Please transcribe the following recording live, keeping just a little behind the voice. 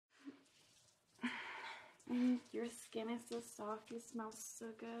And your skin is so soft. You smell so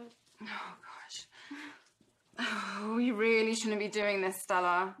good. Oh, gosh. Oh, you really shouldn't be doing this,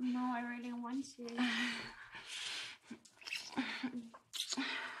 Stella. No, I really want to.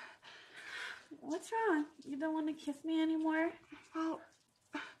 What's wrong? You don't want to kiss me anymore? Well,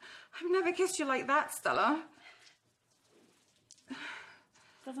 I've never kissed you like that, Stella.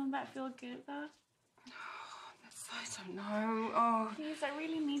 Doesn't that feel good, though? I don't know. Oh. Please, I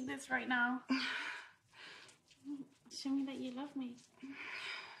really need this right now. Show me that you love me.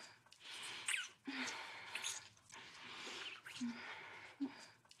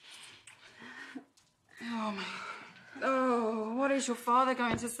 Oh, my. Oh, what is your father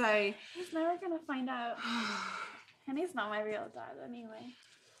going to say? He's never going to find out. And he's not my real dad anyway.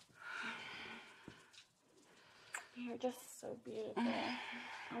 You're just so beautiful.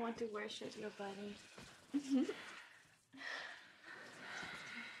 I want to worship your body.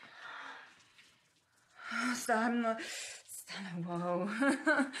 Stella, whoa.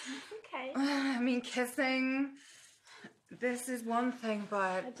 Okay. I mean, kissing, this is one thing,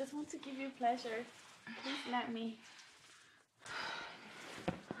 but... I just want to give you pleasure. Please let me.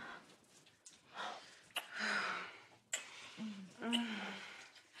 I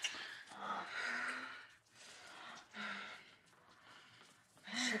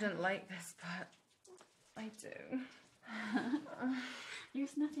shouldn't like this, but I do.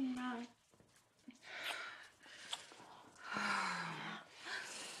 There's nothing wrong.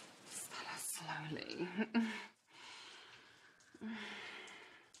 Stella, slowly.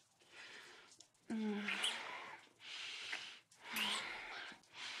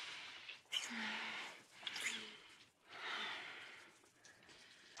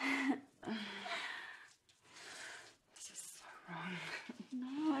 This is so wrong.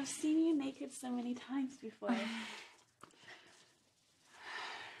 No, I've seen you naked so many times before.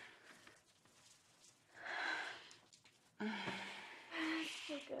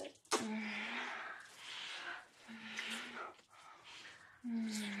 So good.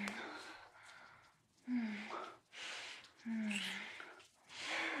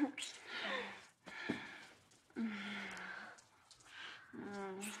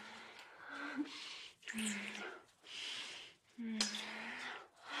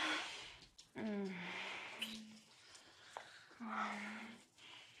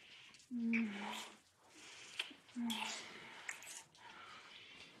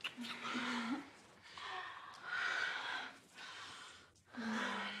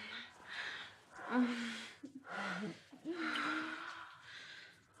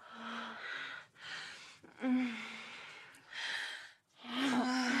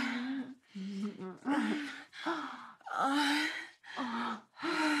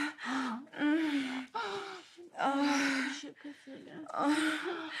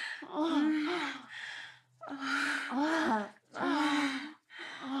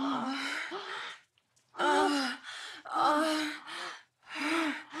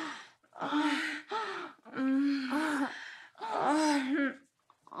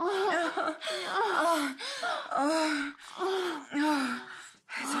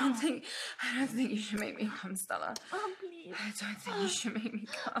 I don't think you should make me come, Stella. Oh, please. I don't think you should make me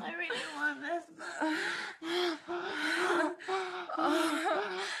come. I really want this.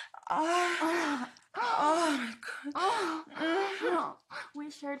 Oh my God. We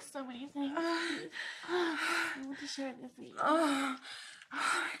shared so many things. Please. I want to share this with you. Oh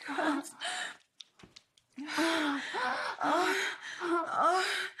my God.